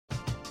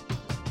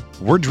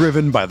We're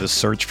driven by the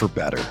search for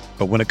better.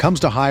 But when it comes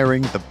to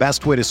hiring, the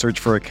best way to search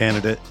for a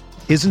candidate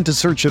isn't to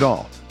search at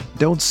all.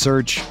 Don't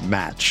search,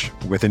 match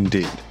with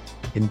Indeed.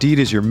 Indeed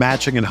is your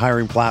matching and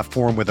hiring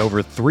platform with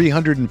over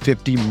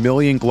 350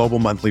 million global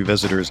monthly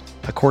visitors,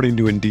 according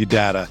to Indeed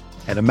data,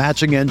 and a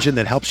matching engine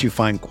that helps you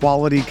find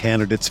quality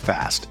candidates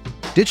fast.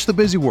 Ditch the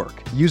busy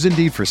work. Use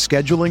Indeed for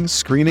scheduling,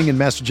 screening, and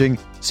messaging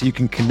so you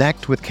can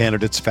connect with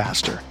candidates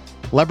faster.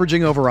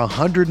 Leveraging over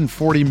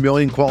 140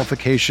 million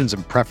qualifications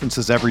and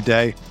preferences every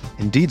day,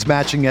 Indeed's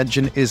matching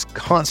engine is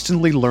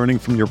constantly learning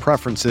from your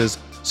preferences,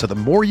 so the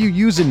more you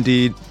use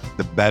Indeed,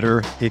 the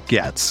better it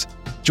gets.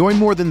 Join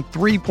more than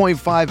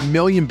 3.5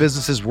 million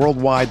businesses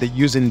worldwide that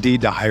use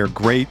Indeed to hire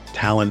great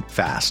talent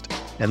fast.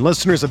 And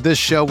listeners of this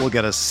show will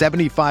get a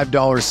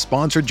 $75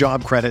 sponsored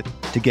job credit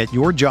to get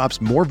your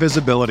jobs more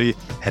visibility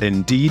at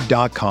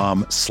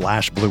Indeed.com/Blue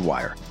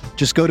Wire.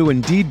 Just go to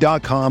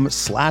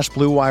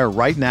Indeed.com/Blue Wire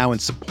right now and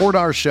support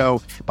our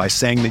show by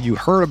saying that you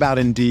heard about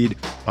Indeed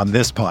on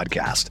this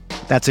podcast.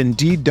 That's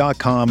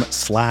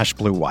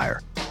Indeed.com/Blue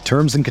Wire.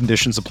 Terms and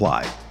conditions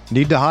apply.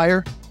 Need to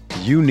hire?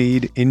 You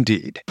need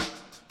Indeed.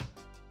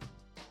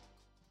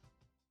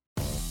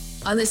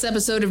 On this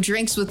episode of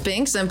Drinks with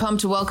Binks, I'm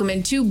pumped to welcome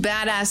in two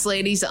badass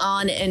ladies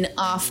on and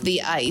off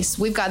the ice.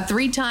 We've got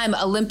three-time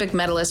Olympic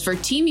medalists for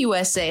Team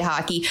USA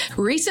hockey,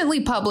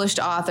 recently published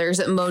authors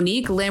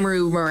Monique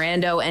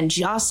Lamoureux-Morando and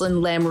Jocelyn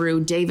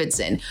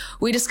Lamoureux-Davidson.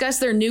 We discuss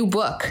their new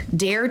book,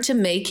 Dare to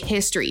Make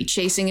History,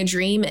 Chasing a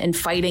Dream and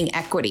Fighting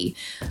Equity.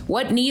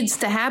 What needs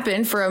to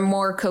happen for a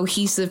more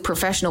cohesive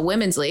professional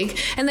women's league?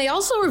 And they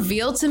also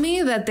revealed to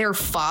me that their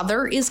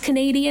father is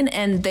Canadian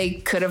and they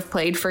could have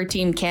played for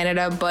Team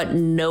Canada, but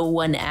no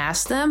one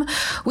asked them.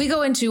 We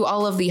go into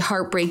all of the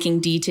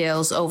heartbreaking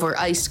details over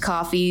iced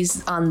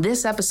coffees on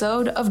this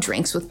episode of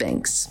Drinks with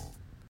Binks.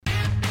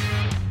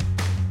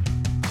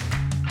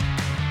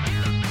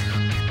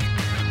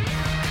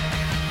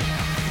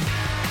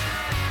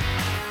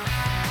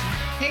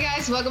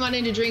 Welcome on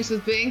into Drinks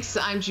with Binks.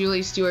 I'm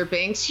Julie Stewart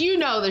Binks. You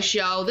know the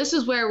show. This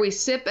is where we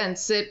sip and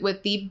sit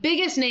with the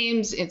biggest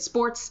names in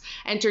sports,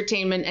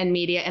 entertainment, and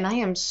media. And I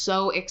am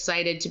so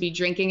excited to be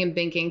drinking and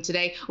binking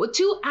today with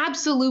two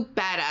absolute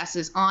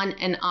badasses on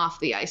and off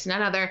the ice.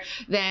 None other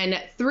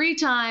than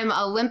three-time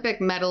Olympic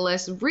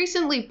medalists,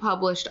 recently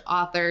published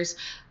authors,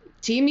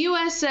 Team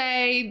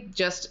USA,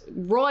 just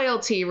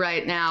royalty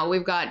right now.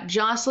 We've got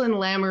Jocelyn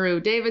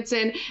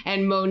Lamoureux-Davidson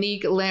and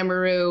Monique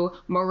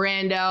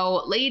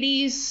Lamoureux-Morando.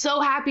 Ladies,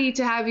 so happy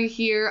to have you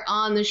here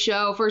on the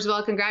show. First of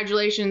all,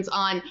 congratulations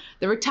on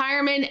the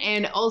retirement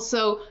and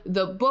also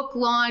the book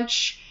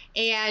launch.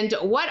 And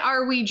what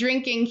are we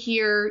drinking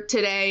here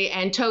today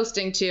and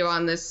toasting to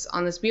on this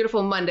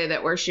beautiful Monday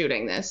that we're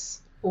shooting this?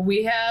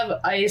 We have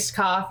iced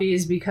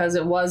coffees because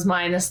it was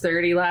minus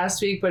 30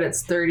 last week, but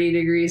it's 30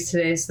 degrees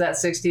today. So that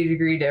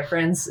 60-degree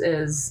difference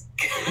is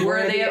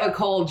worthy of a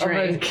cold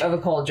drink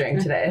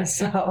today.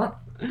 So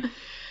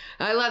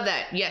I love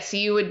that. Yes,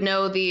 you would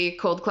know the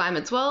cold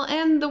climates well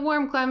and the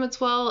warm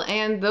climates well,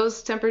 and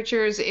those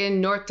temperatures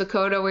in North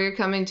Dakota where you're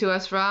coming to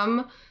us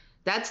from,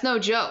 that's no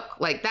joke.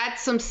 Like,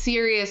 that's some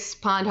serious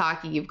pond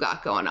hockey you've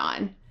got going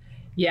on.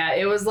 Yeah,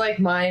 it was like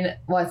I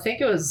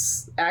think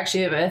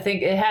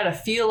it had a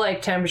feel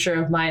like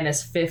temperature of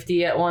minus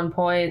 50 at one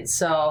point.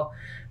 So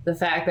the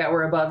fact that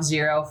we're above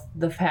zero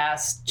the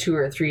past 2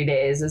 or 3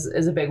 days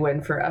is a big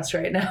win for us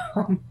right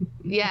now.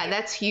 Yeah,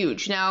 that's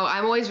huge. Now,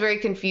 I'm always very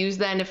confused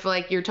then if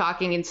like you're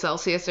talking in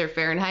Celsius or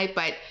Fahrenheit,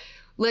 but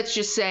let's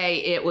just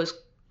say it was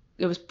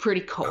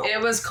pretty cold.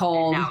 It was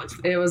cold.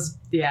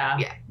 Yeah.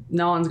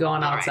 No one's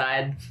going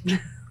outside.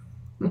 Right.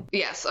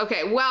 Yes.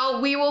 Okay.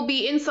 Well, we will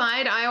be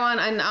inside.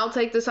 I'll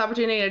take this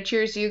opportunity to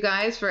cheers to you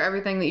guys for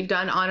everything that you've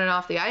done on and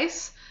off the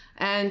ice,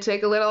 and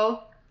take a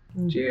little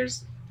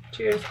cheers.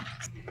 Cheers.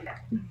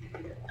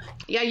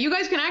 Yeah, you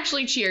guys can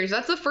actually cheers.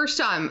 That's the first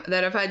time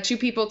that I've had two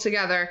people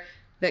together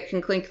that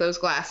can clink those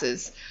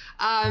glasses.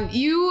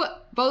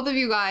 Both of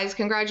you guys,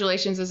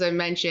 congratulations, as I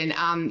mentioned.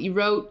 You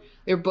wrote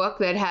your book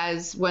that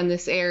has, when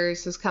this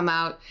airs, has come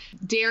out,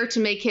 Dare to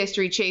Make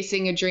History,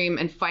 Chasing a Dream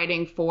and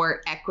Fighting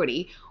for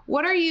Equity.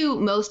 What are you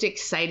most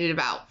excited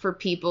about for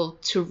people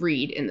to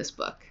read in this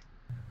book?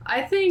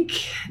 I think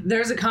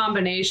there's a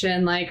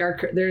combination.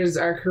 There's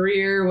our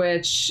career,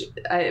 which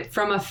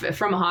from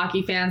a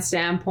hockey fan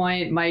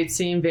standpoint might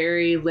seem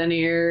very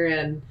linear,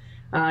 and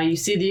you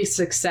see the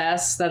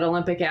success that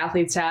Olympic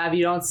athletes have.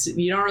 You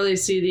don't really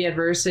see the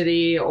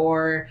adversity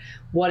or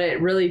what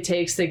it really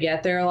takes to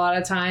get there a lot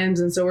of times.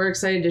 And so we're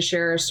excited to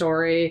share our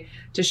story,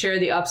 to share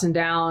the ups and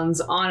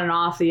downs on and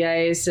off the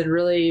ice, and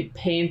really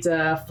paint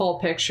a full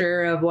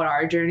picture of what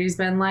our journey's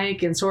been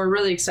like. And so we're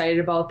really excited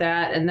about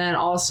that. And then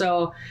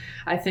also,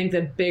 I think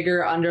the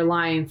bigger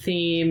underlying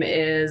theme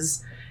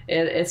is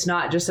it's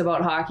not just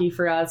about hockey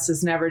for us.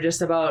 It's never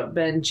just about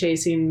been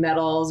chasing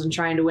medals and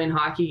trying to win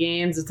hockey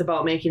games. It's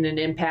about making an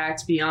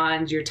impact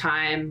beyond your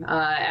time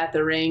at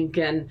the rink.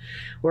 And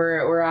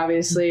we're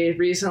obviously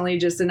recently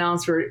just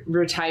announced we're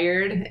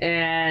retired,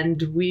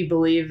 and we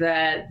believe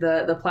that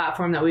the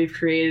platform that we've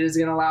created is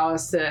going to allow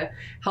us to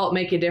help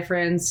make a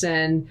difference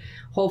and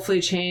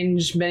hopefully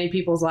change many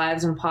people's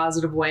lives in a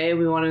positive way.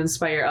 We want to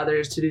inspire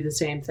others to do the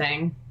same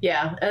thing.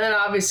 Yeah, and then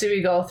obviously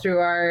we go through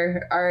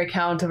our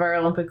account of our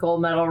Olympic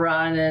gold medal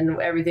run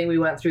and everything we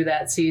went through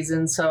that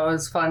season. So it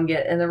was fun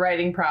in the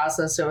writing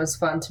process. It was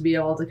fun to be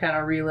able to kind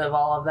of relive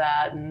all of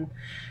that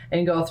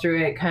and go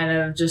through it kind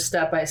of just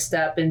step by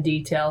step in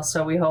detail.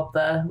 So we hope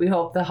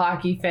the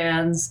hockey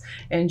fans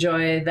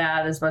enjoy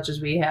that as much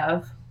as we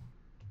have.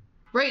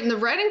 Right, and the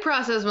writing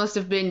process must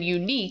have been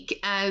unique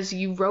as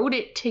you wrote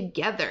it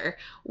together.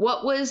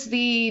 What was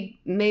the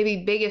maybe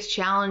biggest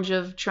challenge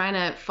of trying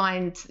to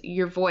find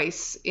your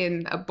voice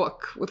in a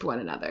book with one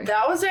another?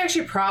 That was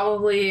actually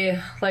probably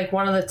like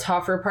one of the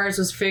tougher parts,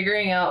 was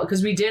figuring out,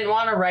 because we didn't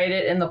want to write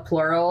it in the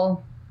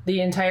plural the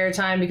entire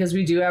time, because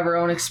we do have our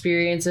own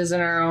experiences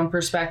and our own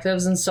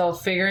perspectives. And so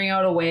figuring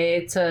out a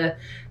way to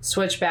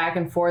switch back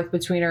and forth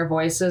between our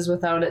voices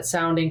without it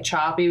sounding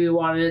choppy, we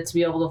wanted it to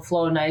be able to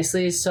flow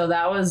nicely. So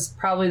that was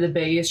probably the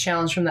biggest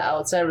challenge from the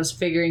outset, was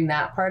figuring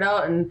that part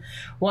out. And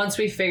once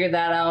we figured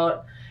that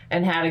out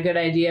and had a good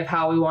idea of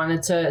how we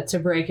wanted to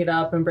break it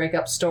up and break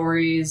up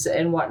stories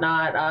and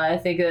whatnot, I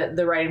think that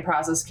the writing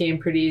process came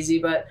pretty easy.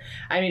 But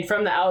I mean,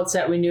 from the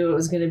outset, we knew it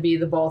was going to be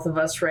the both of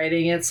us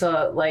writing it.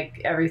 So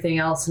like everything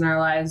else in our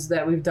lives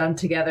that we've done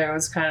together, it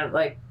was kind of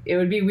like, it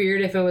would be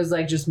weird if it was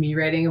like just me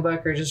writing a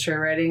book or just her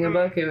writing a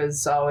book. It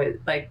was always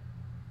like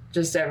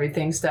just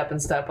everything step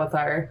in step with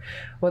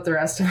the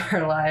rest of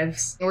our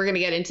lives. We're going to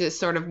get into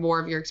sort of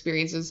more of your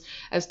experiences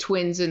as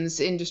twins in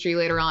this industry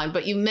later on,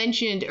 but you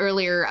mentioned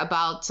earlier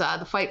about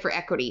the fight for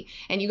equity,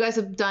 and you guys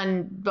have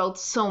done both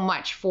so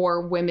much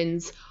for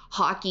women's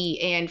hockey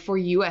and for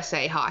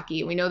USA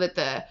Hockey. We know that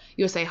the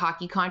USA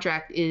Hockey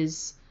contract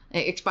is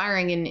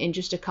expiring in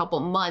just a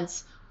couple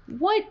months.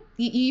 What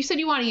you said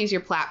you want to use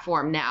your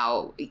platform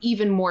now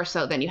even more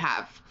so than you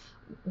have.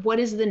 What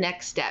is the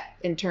next step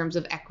in terms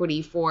of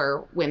equity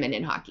for women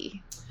in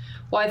hockey?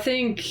 Well, I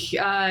think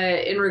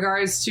in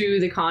regards to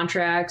the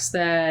contracts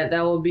that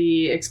will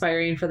be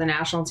expiring for the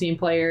national team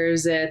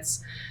players,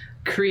 it's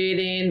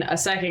creating a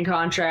second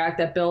contract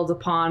that builds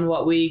upon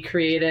what we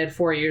created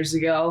 4 years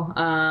ago.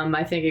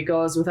 I think it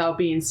goes without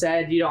being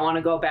said, you don't want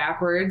to go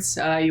backwards.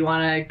 You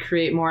want to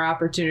create more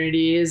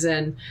opportunities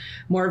and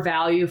more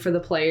value for the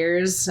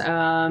players.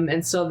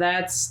 And so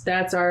that's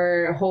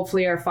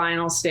hopefully our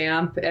final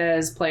stamp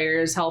as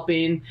players,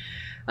 helping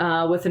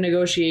with the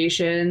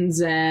negotiations.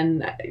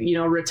 And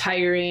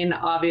retiring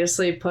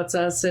obviously puts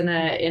us in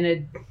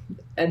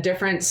a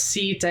different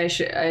seat, I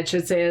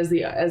should say, as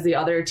the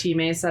other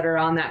teammates that are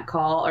on that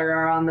call or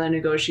are on the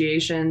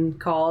negotiation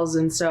calls.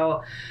 And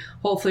so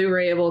hopefully we're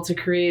able to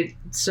create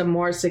some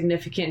more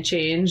significant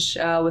change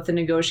with the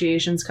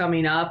negotiations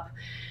coming up.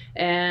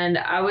 And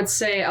I would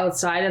say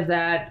outside of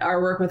that,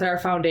 our work with our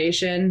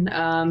foundation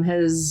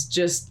has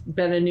just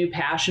been a new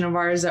passion of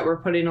ours that we're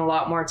putting a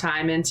lot more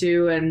time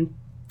into, and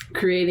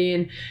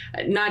creating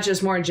not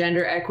just more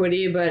gender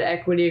equity, but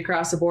equity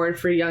across the board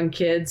for young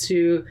kids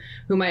who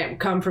might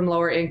come from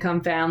lower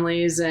income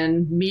families,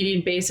 and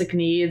meeting basic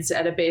needs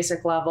at a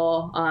basic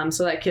level,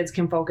 so that kids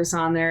can focus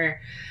on their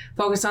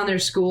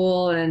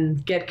school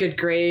and get good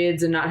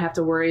grades and not have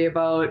to worry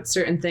about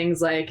certain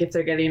things like if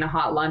they're getting a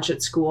hot lunch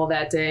at school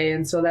that day.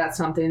 And so that's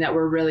something that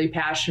we're really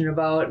passionate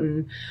about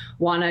and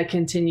want to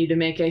continue to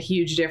make a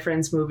huge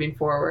difference moving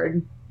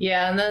forward.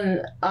 Yeah, and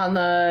then on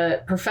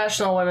the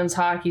professional women's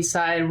hockey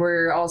side,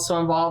 we're also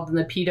involved in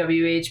the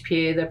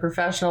PWHPA, the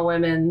Professional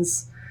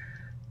Women's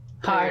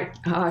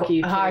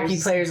Hockey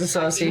Players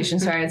Association.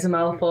 Sorry, it's a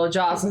mouthful.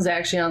 Jocelyn's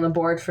actually on the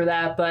board for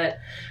that, but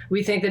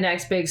we think the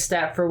next big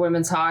step for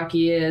women's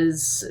hockey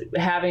is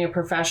having a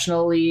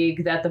professional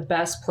league that the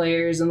best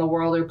players in the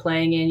world are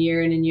playing in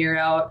and year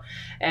out.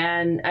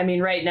 And I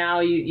mean, right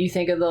now you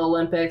think of the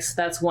Olympics,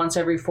 that's once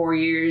every 4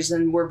 years,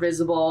 and we're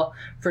visible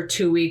for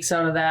 2 weeks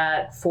out of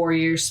that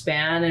 4-year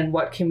span. And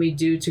what can we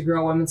do to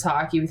grow women's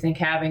hockey? We think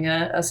having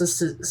a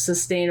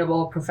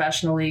sustainable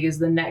professional league is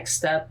the next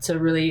step to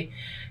really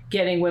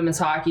getting women's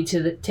hockey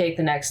to take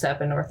the next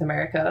step in North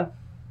America.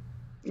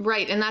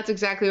 Right, and that's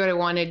exactly what I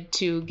wanted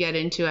to get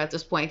into at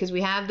this point, because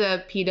we have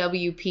the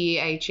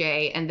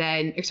PWPHA and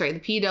then, the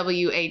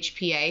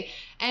PWHPA,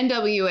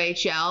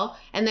 NWHL,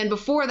 and then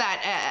before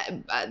that,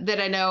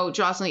 that I know,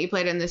 Jocelyn, you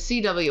played in the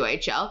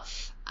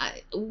CWHL.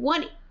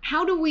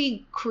 How do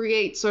we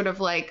create sort of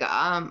like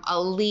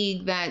a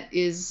league that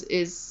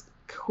is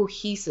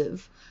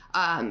cohesive?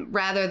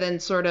 Rather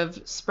than sort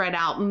of spread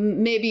out,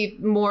 maybe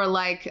more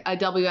like a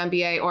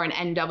WNBA or an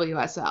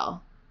NWSL?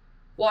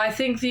 Well, I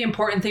think the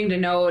important thing to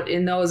note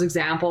in those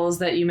examples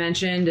that you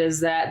mentioned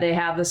is that they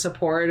have the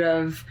support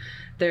of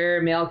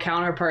their male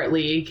counterpart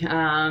league.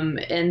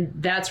 And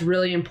that's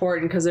really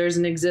important because there's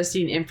an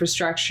existing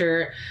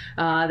infrastructure,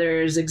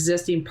 there's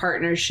existing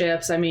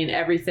partnerships. I mean,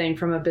 everything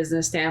from a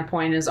business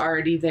standpoint is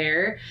already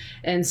there.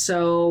 And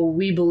so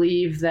we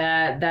believe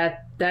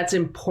that's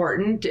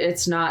important.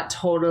 It's not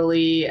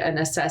totally a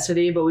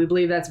necessity, but we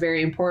believe that's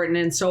very important.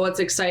 And so what's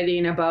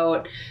exciting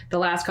about the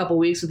last couple of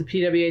weeks with the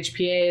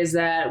PWHPA is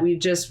that we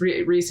just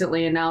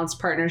recently announced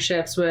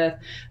partnerships with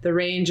the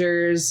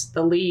Rangers,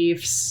 the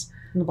Leafs,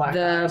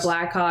 the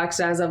Blackhawks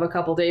as of a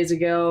couple days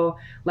ago.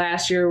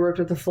 Last year we worked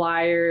with the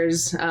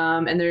Flyers,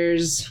 and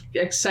there's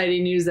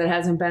exciting news that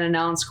hasn't been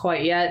announced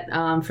quite yet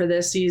for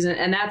this season.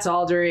 And that's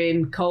all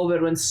during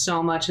COVID when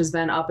so much has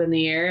been up in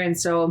the air. And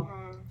so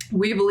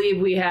we believe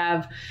we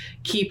have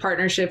key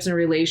partnerships and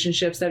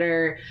relationships that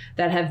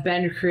have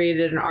been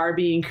created and are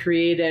being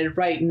created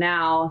right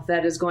now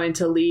that is going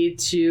to lead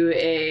to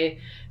a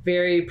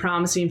very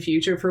promising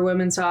future for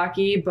women's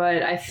hockey.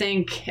 But I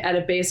think at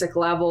a basic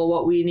level,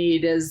 what we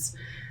need is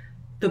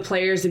the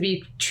players to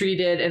be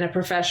treated in a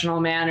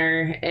professional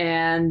manner.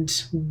 And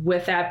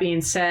with that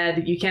being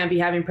said, you can't be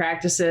having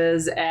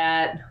practices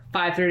at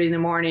 5:30 in the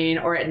morning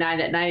or at 9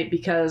 at night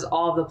because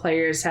all of the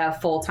players have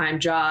full-time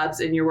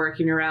jobs and you're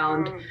working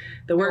around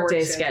the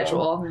workday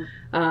schedule.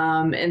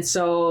 And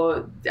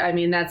so, I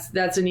mean,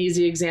 that's an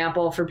easy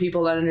example for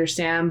people to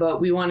understand,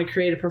 but we want to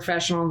create a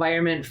professional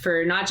environment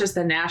for not just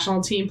the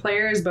national team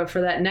players, but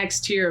for that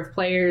next tier of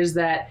players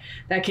that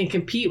can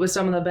compete with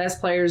some of the best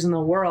players in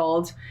the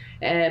world,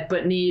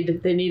 but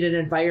they need an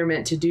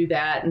environment to do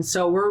that. And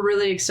so we're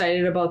really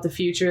excited about the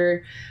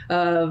future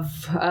of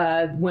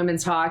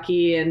women's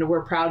hockey, and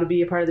we're proud to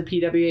be a part of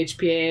the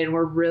PWHPA, and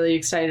we're really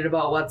excited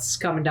about what's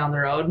coming down the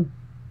road.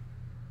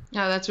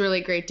 Oh, that's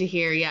really great to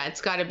hear. Yeah,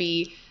 it's got to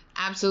be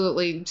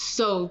absolutely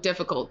so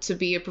difficult to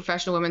be a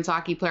professional women's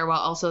hockey player while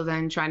also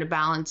then trying to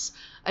balance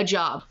a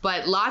job.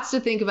 But lots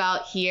to think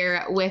about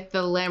here with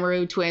the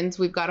Lamoureux twins.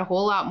 We've got a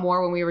whole lot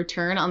more when we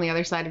return on the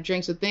other side of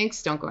Drinks with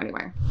Binks. Don't go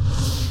anywhere.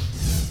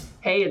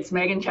 Hey, it's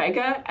Megan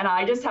Chaika, and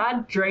I just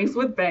had Drinks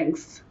with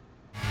Binks.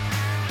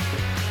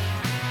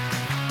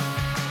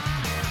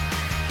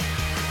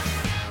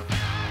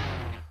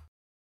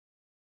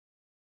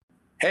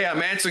 Hey,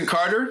 I'm Anson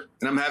Carter,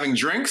 and I'm having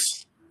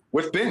Drinks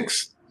with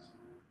Binks.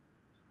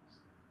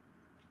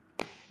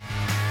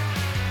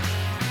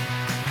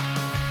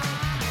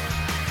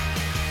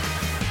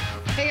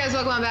 Hey guys,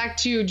 welcome back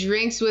to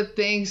Drinks with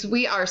Binks.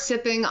 We are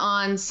sipping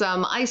on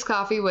some iced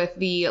coffee with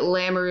the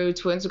Lamoureux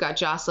twins. We've got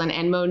Jocelyn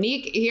and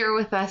Monique here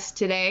with us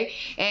today.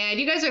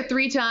 And you guys are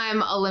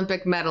 3-time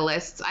Olympic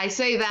medalists. I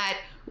say that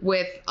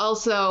with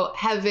also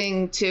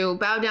having to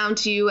bow down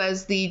to you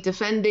as the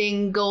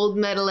defending gold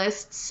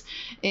medalists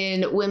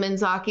in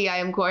women's hockey. I,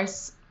 of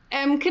course,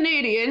 am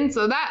Canadian,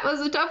 so that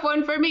was a tough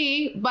one for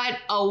me, but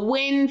a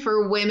win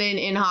for women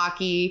in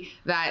hockey.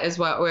 That is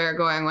what we're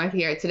going with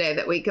here today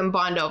that we can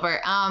bond over.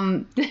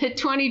 The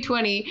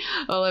 2020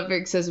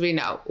 Olympics, as we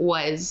know,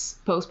 was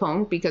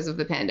postponed because of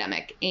the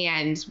pandemic,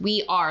 and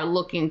we are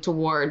looking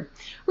toward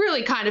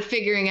really kind of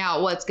figuring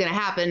out what's going to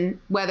happen,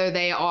 whether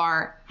they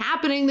are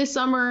happening this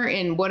summer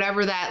and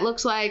whatever that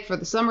looks like for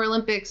the Summer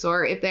Olympics,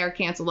 or if they are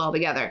canceled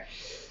altogether.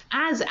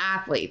 As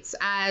athletes,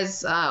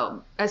 as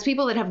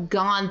people that have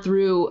gone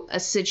through a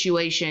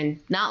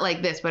situation not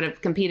like this, but have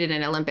competed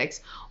in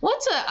Olympics,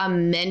 what's a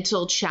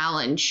mental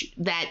challenge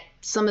that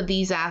some of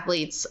these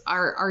athletes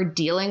are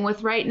dealing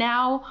with right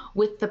now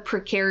with the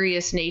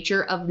precarious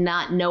nature of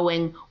not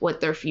knowing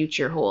what their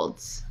future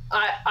holds?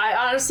 I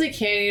honestly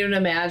can't even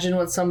imagine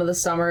what some of the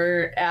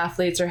summer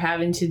athletes are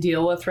having to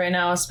deal with right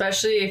now,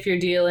 especially if you're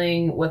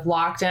dealing with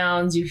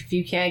lockdowns, if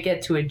you can't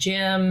get to a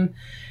gym,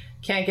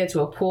 can't get to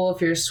a pool, if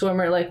you're a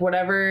swimmer, like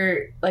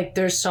whatever, like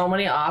there's so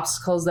many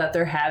obstacles that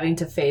they're having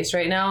to face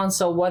right now. And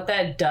so what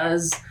that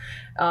does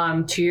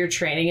to your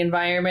training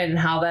environment and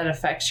how that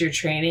affects your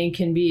training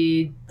can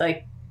be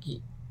like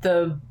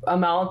the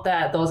amount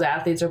that those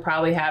athletes are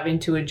probably having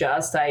to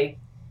adjust. I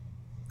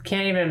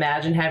can't even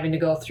imagine having to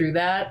go through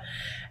that.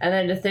 And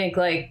then to think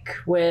like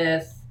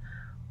with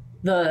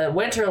the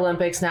Winter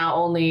Olympics now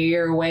only a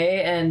year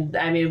away. And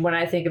I mean, when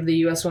I think of the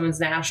U.S. women's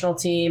national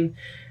team,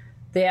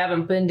 they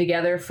haven't been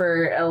together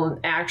for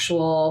an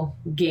actual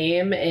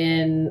game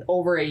in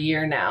over a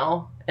year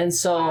now. And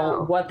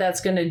so what that's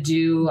going to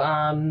do,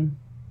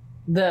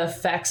 the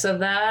effects of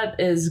that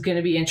is going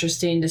to be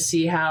interesting to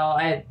see how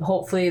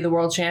hopefully the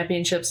World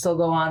Championships still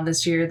go on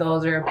this year.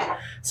 Those are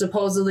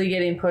supposedly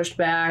getting pushed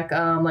back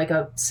like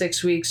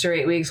 6 weeks or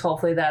 8 weeks.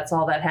 Hopefully that's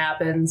all that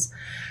happens.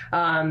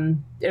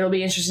 It'll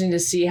be interesting to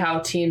see how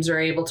teams are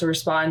able to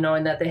respond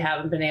knowing that they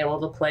haven't been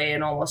able to play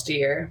in almost a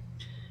year.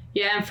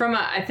 Yeah, and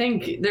I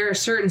think there are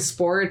certain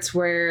sports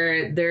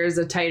where there's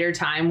a tighter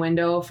time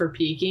window for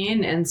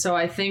peaking. And so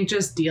I think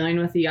just dealing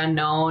with the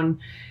unknown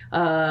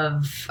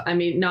of, I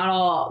mean, not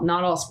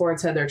all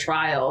sports had their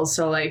trials.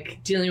 So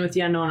like dealing with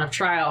the unknown of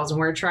trials and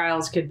where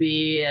trials could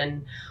be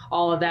and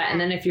all of that. And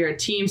then if you're a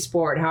team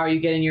sport, how are you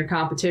getting your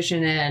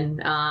competition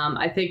in?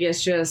 I think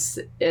it's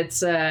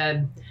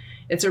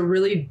it's a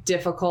really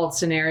difficult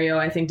scenario,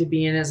 I think, to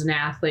be in as an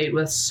athlete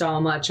with so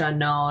much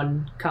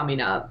unknown coming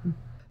up.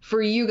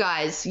 For you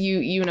guys,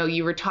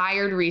 you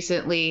retired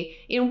recently.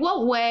 In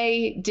what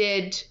way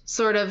did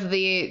sort of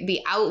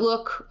the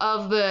outlook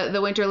of the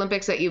Winter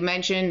Olympics that you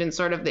mentioned and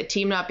sort of the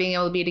team not being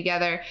able to be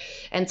together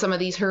and some of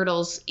these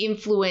hurdles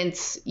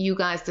influence you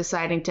guys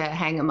deciding to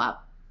hang them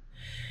up?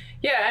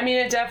 Yeah, I mean,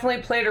 it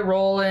definitely played a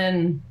role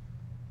in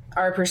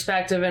our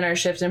perspective and our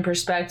shift in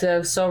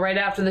perspective. So right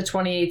after the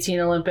 2018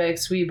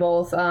 Olympics, we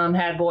both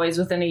had boys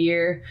within a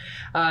year,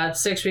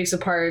 6 weeks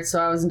apart.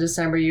 So I was in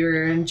December, you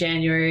were in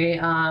January.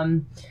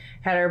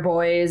 Had our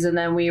boys, and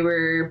then we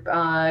were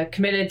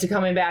committed to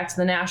coming back to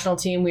the national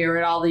team. We were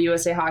at all the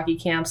USA Hockey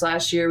camps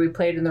last year. We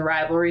played in the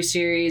rivalry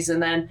series,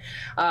 and then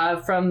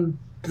from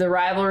the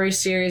rivalry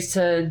series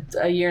to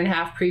a year and a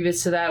half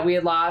previous to that, we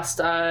had lost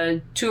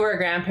two of our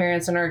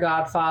grandparents and our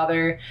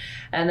godfather,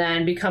 and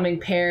then becoming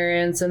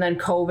parents, and then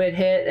COVID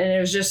hit, and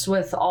it was just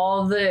with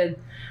all the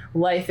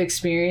life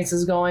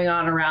experiences going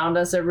on around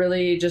us, it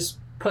really just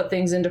put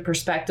things into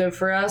perspective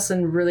for us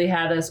and really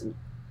had us.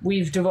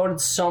 We've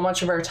devoted so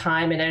much of our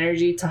time and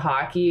energy to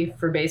hockey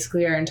for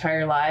basically our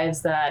entire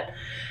lives that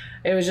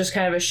it was just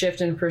kind of a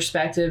shift in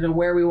perspective and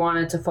where we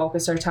wanted to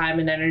focus our time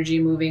and energy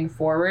moving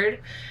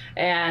forward.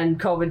 And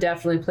COVID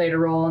definitely played a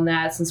role in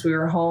that. Since we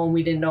were home,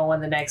 we didn't know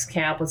when the next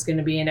camp was going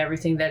to be and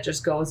everything that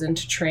just goes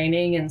into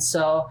training. And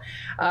so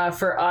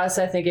for us,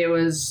 I think it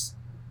was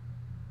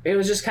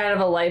just kind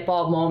of a light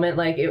bulb moment.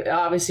 Like, it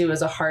obviously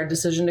was a hard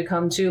decision to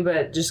come to,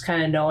 but just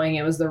kind of knowing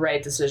it was the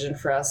right decision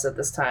for us at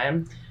this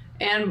time.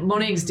 And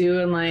Monique's due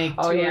in like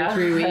 2 or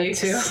 3 weeks.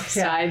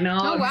 Side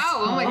note. Oh, wow.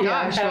 Oh, my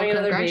gosh. Having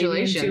Well, another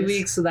baby in 2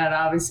 weeks, so that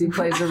obviously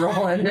plays a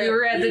role in it. We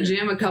were at the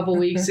gym a couple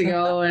weeks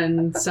ago,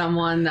 and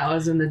someone that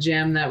was in the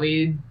gym that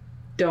we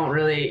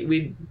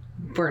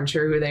weren't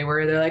sure who they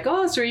were. They're like,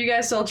 oh, so are you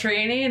guys still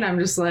training? And I'm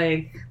just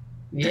like,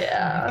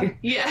 yeah.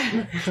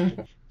 Yeah.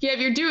 Yeah, if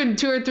you're doing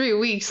 2 or 3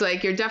 weeks,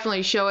 like, you're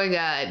definitely showing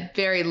a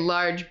very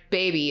large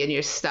baby in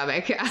your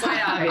stomach. It's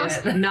quite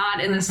obvious.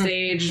 Not in the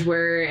stage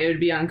where it would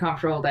be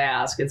uncomfortable to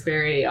ask. It's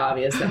very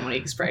obvious that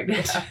Monique's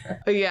pregnant.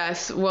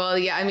 Yes. Well,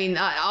 yeah, I mean,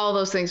 all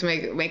those things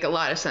make a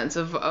lot of sense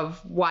of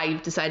why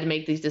you've decided to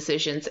make these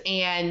decisions.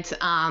 And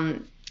I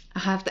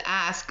have to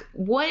ask,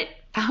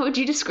 how would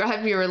you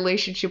describe your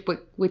relationship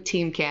with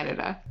Team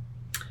Canada?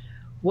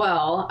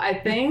 Well, I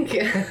think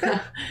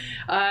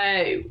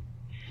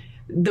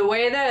the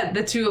way that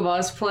the two of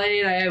us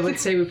played, I would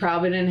say we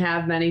probably didn't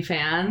have many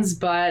fans,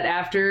 but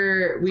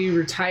after we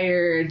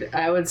retired,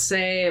 I would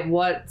say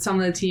what some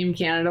of the Team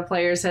Canada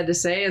players had to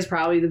say is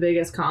probably the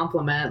biggest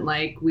compliment.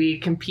 Like, we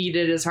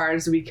competed as hard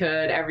as we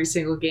could every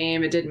single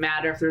game. It didn't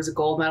matter if there was a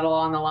gold medal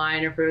on the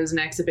line or if it was an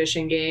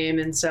exhibition game.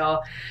 And so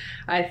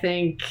I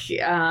think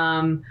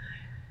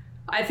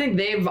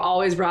they've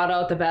always brought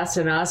out the best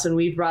in us, and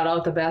we've brought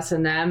out the best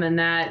in them, and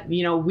that,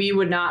 we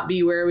would not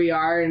be where we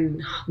are,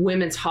 and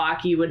women's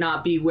hockey would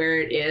not be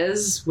where it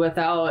is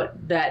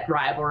without that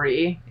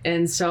rivalry.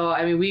 And so,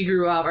 I mean, we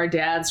grew up, our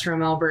dad's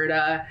from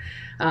Alberta.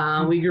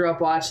 We grew up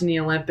watching the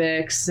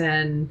Olympics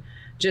and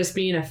just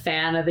being a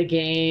fan of the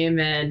game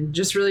and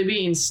just really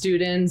being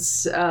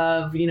students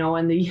of,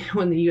 when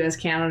the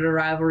US-Canada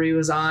rivalry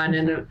was on,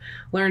 and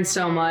learned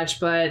so much.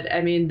 But I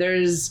mean,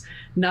 there's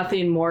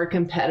nothing more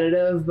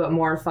competitive but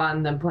more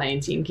fun than playing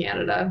Team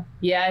Canada.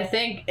 Yeah, I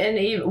think, and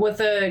even with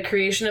the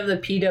creation of the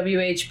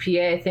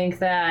PWHPA, I think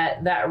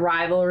that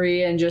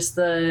rivalry and just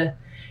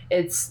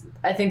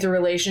I think the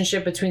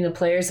relationship between the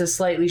players has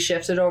slightly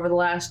shifted over the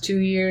last 2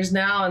 years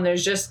now, and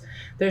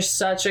there's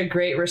such a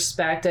great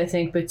respect, I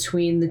think,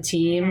 between the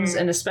teams,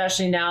 and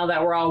especially now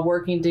that we're all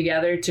working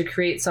together to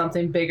create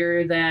something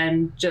bigger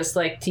than just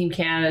like Team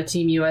Canada,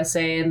 Team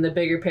USA, and the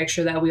bigger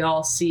picture that we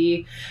all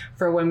see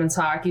for women's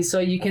hockey. So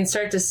you can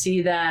start to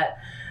see that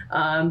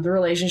the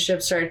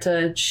relationships start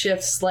to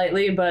shift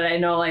slightly, but I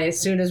know, like, as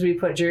soon as we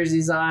put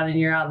jerseys on and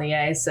you're on the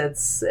ice,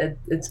 it's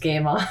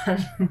game on.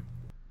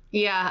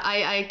 Yeah,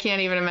 I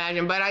can't even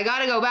imagine. But I got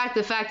to go back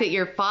to the fact that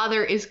your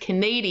father is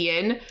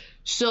Canadian,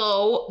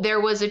 so there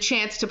was a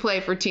chance to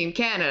play for Team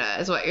Canada,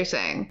 is what you're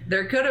saying.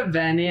 There could have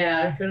been,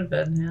 yeah. Could have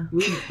been,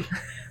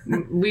 yeah.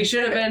 We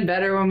should have been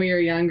better when we were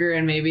younger,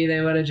 and maybe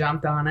they would have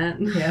jumped on it.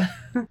 Yeah.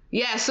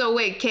 Yeah, so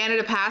wait,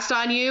 Canada passed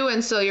on you,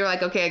 and so you're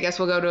like, okay, I guess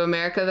we'll go to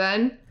America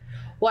then?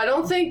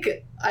 Well,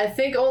 I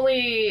think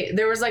only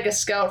there was like a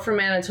scout from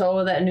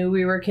Manitoba that knew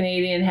we were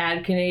Canadian,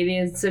 had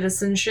Canadian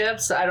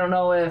citizenships. I don't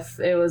know if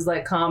it was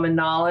like common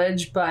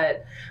knowledge,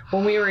 but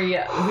when we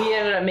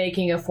ended up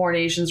making a Four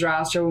Nations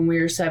roster when we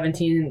were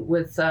 17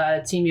 with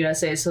Team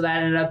USA. So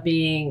that ended up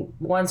being,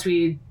 once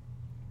we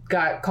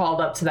got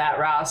called up to that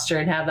roster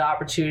and had the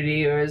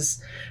opportunity,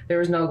 there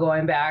was no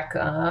going back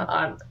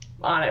on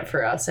it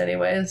for us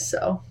anyways.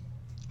 So.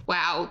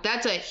 Wow,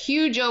 that's a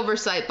huge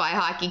oversight by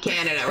Hockey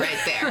Canada right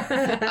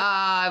there.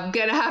 I'm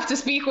going to have to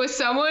speak with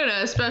someone,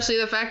 especially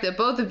the fact that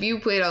both of you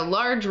played a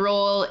large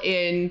role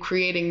in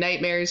creating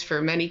nightmares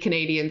for many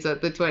Canadians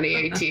at the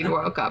 2018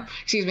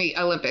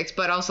 Olympics,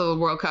 but also the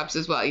World Cups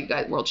as well. You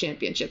got World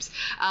Championships.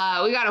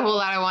 We got a whole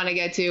lot I want to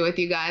get to with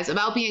you guys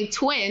about being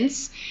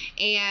twins,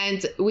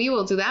 and we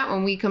will do that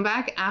when we come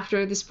back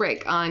after this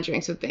break on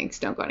Drinks with Binks.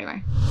 Don't go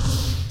anywhere.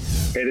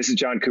 Hey, this is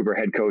John Cooper,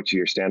 head coach of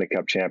your Stanley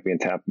Cup champion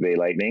Tampa Bay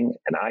Lightning,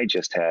 and I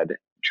just had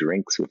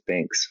Drinks with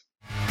Binks.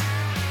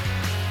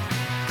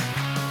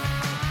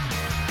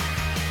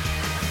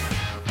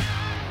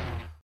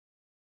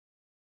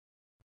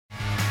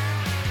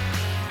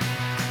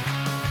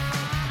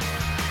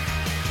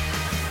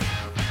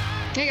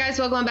 Hey guys,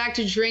 welcome back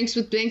to Drinks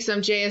with Binks.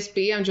 I'm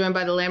JSB. I'm joined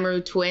by the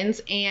Lamoureux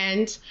twins,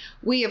 and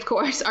we, of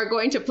course, are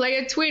going to play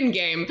a twin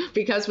game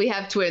because we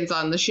have twins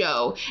on the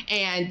show.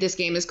 And this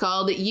game is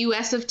called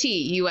US of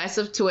T, US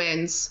of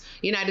Twins,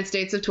 United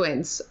States of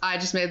Twins. I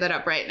just made that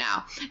up right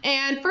now.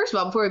 And first of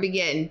all, before we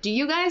begin, do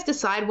you guys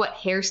decide what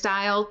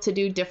hairstyle to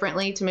do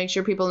differently to make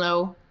sure people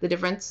know the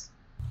difference?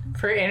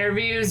 For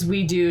interviews,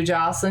 we do.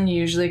 Jocelyn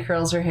usually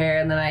curls her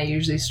hair, and then I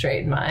usually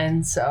straighten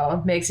mine, so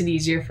it makes it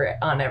easier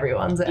on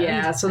everyone's end.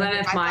 Yeah, so then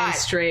if mine's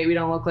straight, we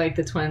don't look like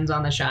the twins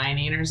on The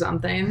Shining or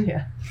something.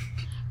 Yeah.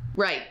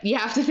 Right. You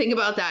have to think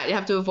about that. You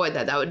have to avoid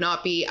that. That would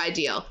not be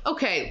ideal.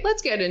 Okay,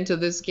 let's get into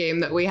this game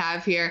that we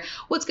have here.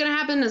 What's going to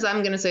happen is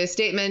I'm going to say a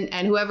statement,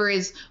 and whoever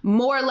is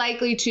more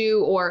likely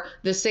to, or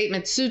the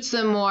statement suits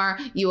them more,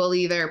 you will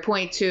either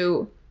point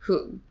to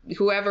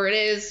whoever it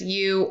is,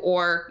 you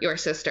or your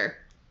sister.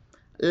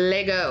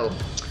 Lego.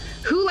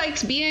 Who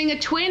likes being a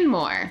twin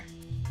more?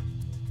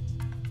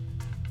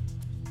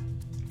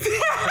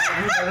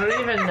 I don't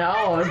even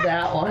know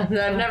that one.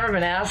 I've never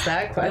been asked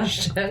that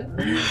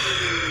question.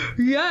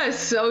 Yes,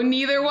 so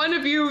neither one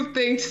of you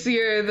thinks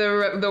you're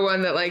the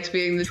one that likes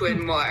being the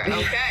twin more.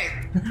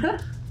 Okay.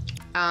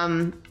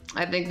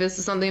 I think this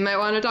is something you might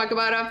want to talk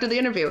about after the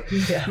interview.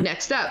 Yeah.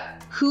 Next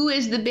up, who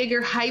is the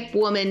bigger hype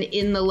woman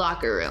in the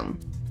locker room?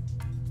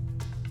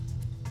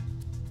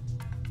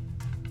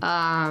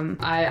 I'm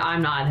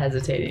not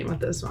hesitating with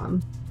this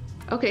one.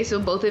 Okay, so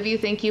both of you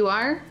think you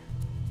are?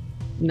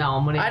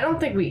 No, I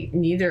don't think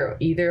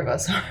either of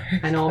us are.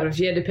 I know, but if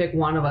you had to pick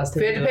one of us,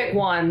 if you had to pick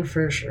one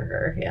for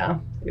sure, yeah.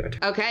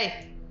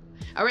 Okay.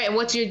 All right, and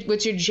what's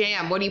your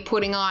jam? What are you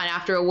putting on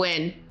after a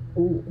win?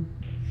 Ooh.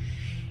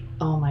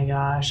 Oh my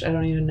gosh, I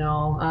don't even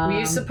know. We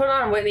used to put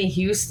on Whitney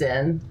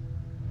Houston.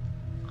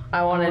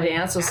 I Want to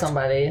Dance with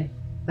Somebody.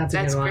 That's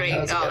a good one.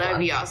 Great. That'd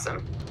be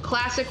awesome.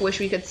 Classic. Wish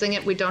we could sing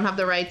it. We don't have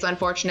the rights,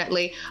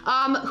 unfortunately.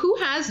 Who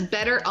has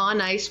better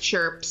on ice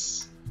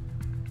chirps?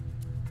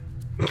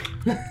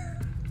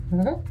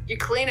 You're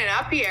cleaning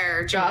up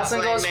here.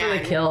 Jocelyn goes for the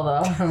kill,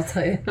 though. I'll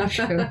tell you.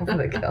 She'll go for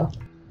the kill.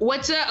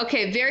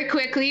 Okay, very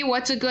quickly,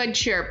 what's a good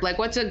chirp? Like,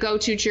 what's a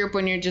go-to chirp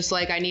when you're just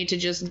like, I need to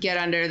just get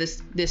under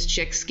this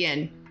chick's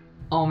skin?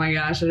 Oh my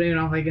gosh, I don't even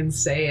know if I can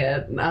say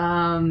it.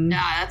 Nah,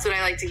 that's what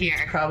I like to hear.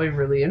 It's probably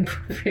really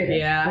inappropriate.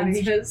 Yeah. What are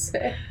you gonna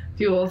say?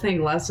 People will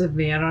think less of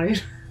me. I don't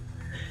even...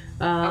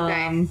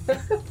 Okay.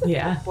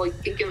 Yeah. Well,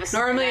 give us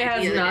normally it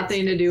has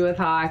nothing to do with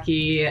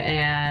hockey,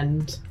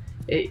 and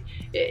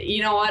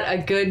you know what? A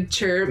good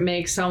chirp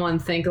makes someone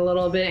think a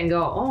little bit and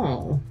go,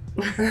 oh.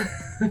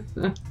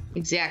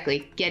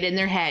 Exactly. Get in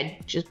their head.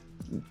 Just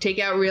take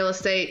out real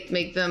estate,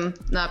 make them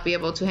not be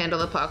able to handle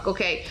the puck.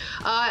 Okay.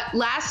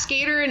 Last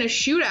skater in a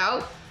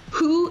shootout.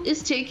 Who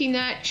is taking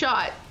that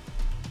shot?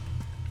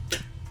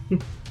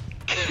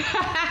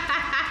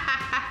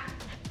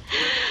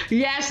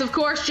 Yes, of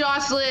course,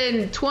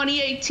 Jocelyn,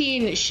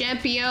 2018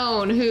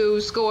 champion who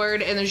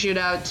scored in the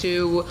shootout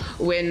to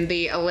win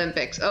the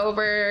Olympics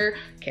over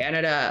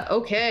Canada.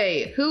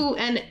 Okay,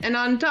 and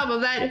on top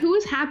of that, who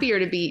is happier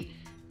to beat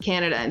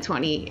Canada in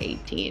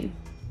 2018?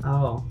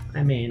 Oh,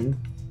 I mean,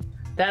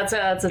 that's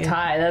a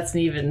tie. That's an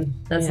even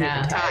tie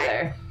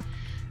there.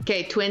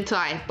 Okay, twin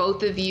tie.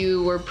 Both of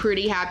you were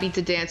pretty happy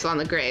to dance on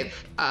the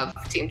grave of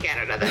Team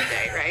Canada that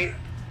day, right?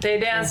 They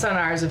danced on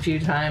ours a few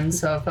times,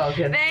 so it felt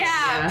good. They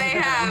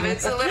have.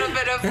 It's a little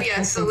bit of,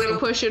 yes, a little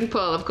push and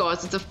pull, of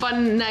course. It's a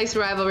fun, nice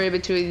rivalry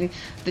between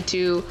the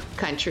two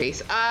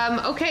countries.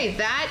 Okay,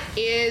 that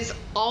is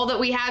all that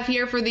we have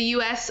here for the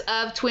US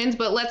of Twins,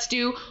 but let's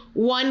do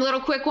one little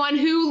quick one.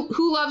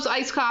 Who loves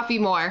iced coffee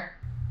more?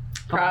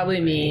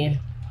 Probably me.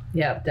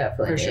 Yep,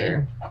 definitely. For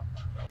sure.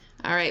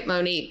 All right,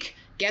 Monique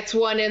gets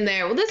one in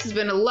there. Well, this has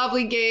been a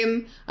lovely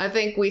game. I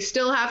think we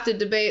still have to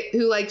debate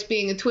who likes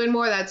being a twin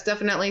more. That's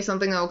definitely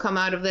something that will come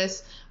out of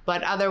this.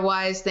 But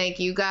otherwise, thank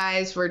you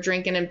guys for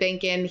drinking and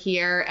binking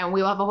here, and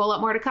we'll have a whole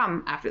lot more to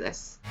come after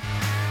this.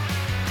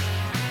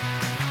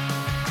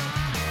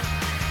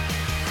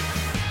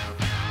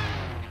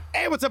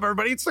 Hey, what's up,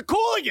 everybody? It's the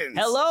Cooligans.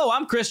 Hello,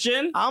 I'm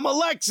Christian. I'm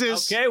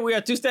Alexis. Okay, we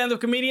are two stand-up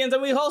comedians,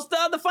 and we host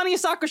the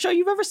funniest soccer show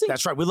you've ever seen.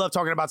 That's right. We love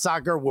talking about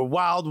soccer. We're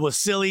wild. We're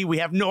silly. We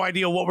have no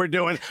idea what we're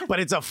doing, but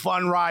it's a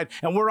fun ride.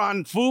 And we're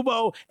on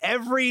Fubo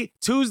every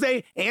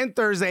Tuesday and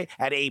Thursday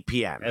at 8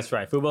 p.m. That's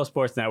right. Fubo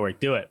Sports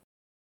Network. Do it.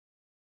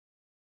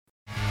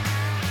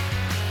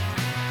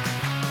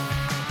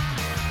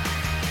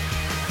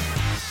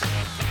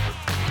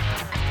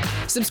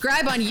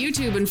 Subscribe on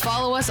YouTube and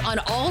follow us on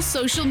all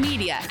social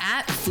media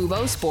at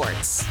Fubo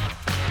Sports.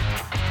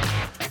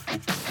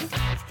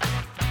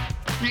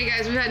 Hey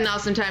guys, we've had an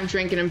awesome time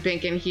drinking and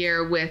pinking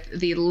here with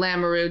the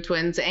Lamoureux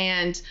twins.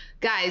 And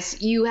guys,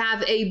 you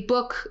have a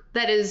book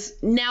that is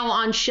now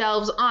on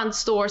shelves, on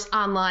stores,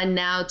 online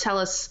now. Tell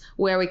us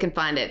where we can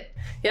find it.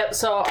 Yep,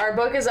 so our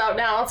book is out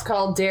now. It's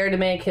called Dare to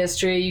Make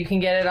History. You can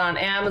get it on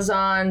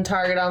Amazon,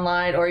 Target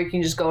Online, or you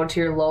can just go to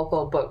your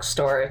local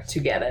bookstore to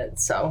get it.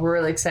 So we're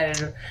really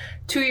excited.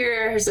 2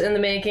 years in the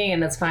making,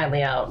 and it's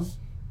finally out.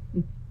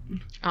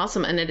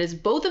 Awesome. And it is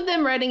both of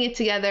them writing it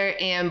together.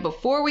 And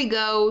before we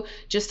go,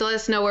 just to let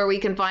us know where we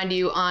can find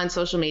you on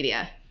social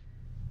media.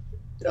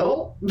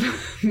 Oh,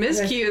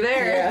 miscue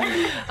there.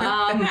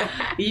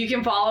 Yeah. You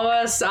can follow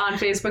us on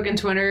Facebook and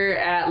Twitter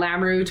at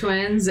Lamoureux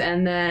Twins,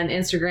 and then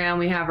Instagram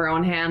we have our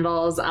own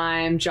handles.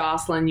 I'm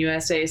Jocelyn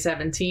USA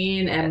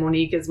 17, and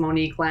Monique is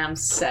Monique Lam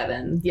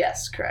 7.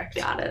 Yes, correct.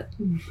 Got it.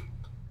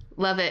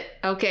 Love it.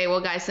 Okay,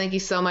 well, guys, thank you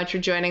so much for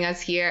joining us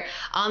here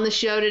on the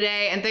show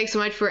today. And thanks so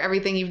much for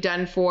everything you've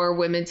done for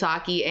women's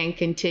hockey and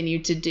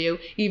continue to do,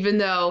 even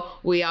though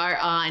we are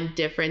on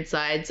different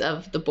sides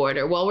of the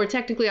border. Well, we're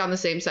technically on the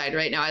same side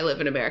right now. I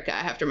live in America. I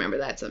have to remember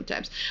that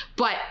sometimes.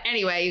 But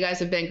anyway, you guys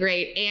have been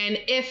great. And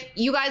if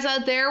you guys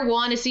out there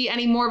want to see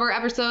any more of our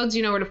episodes,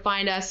 you know where to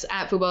find us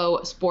at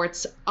Fubo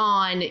Sports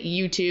on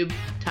YouTube.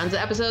 Tons of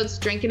episodes,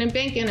 drinking and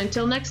banking.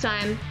 Until next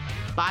time,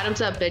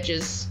 bottoms up,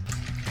 bitches.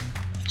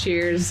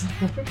 Cheers.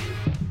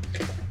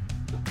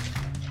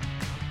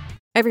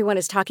 Everyone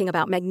is talking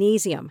about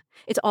magnesium.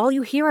 It's all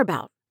you hear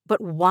about.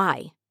 But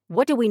why?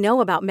 What do we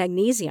know about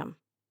magnesium?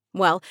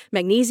 Well,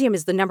 magnesium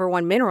is the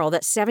 #1 mineral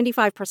that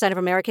 75% of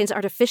Americans are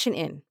deficient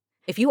in.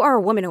 If you are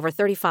a woman over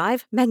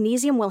 35,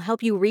 magnesium will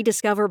help you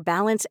rediscover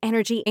balance,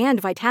 energy,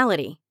 and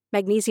vitality.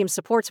 Magnesium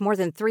supports more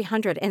than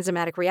 300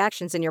 enzymatic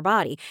reactions in your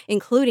body,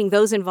 including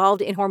those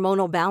involved in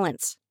hormonal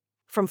balance.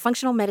 From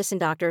functional medicine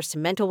doctors to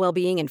mental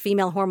well-being and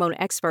female hormone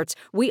experts,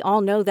 we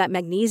all know that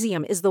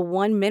magnesium is the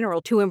one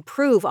mineral to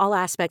improve all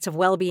aspects of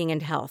well-being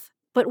and health.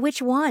 But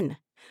which one?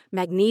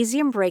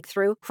 Magnesium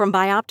Breakthrough from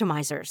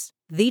Bioptimizers,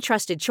 the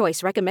trusted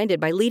choice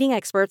recommended by leading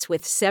experts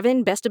with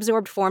 7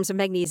 best-absorbed forms of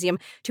magnesium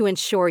to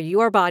ensure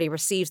your body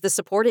receives the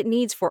support it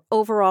needs for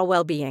overall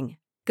well-being.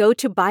 Go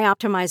to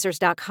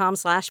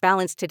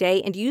bioptimizers.com/balance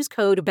today and use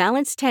code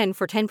BALANCE10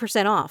 for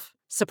 10% off.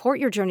 Support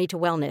your journey to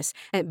wellness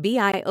at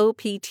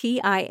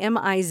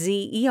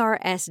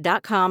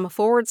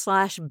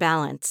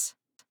bioptimizers.com/balance.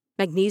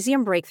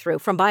 Magnesium Breakthrough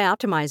from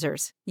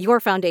Bioptimizers,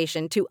 your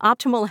foundation to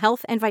optimal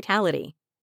health and vitality.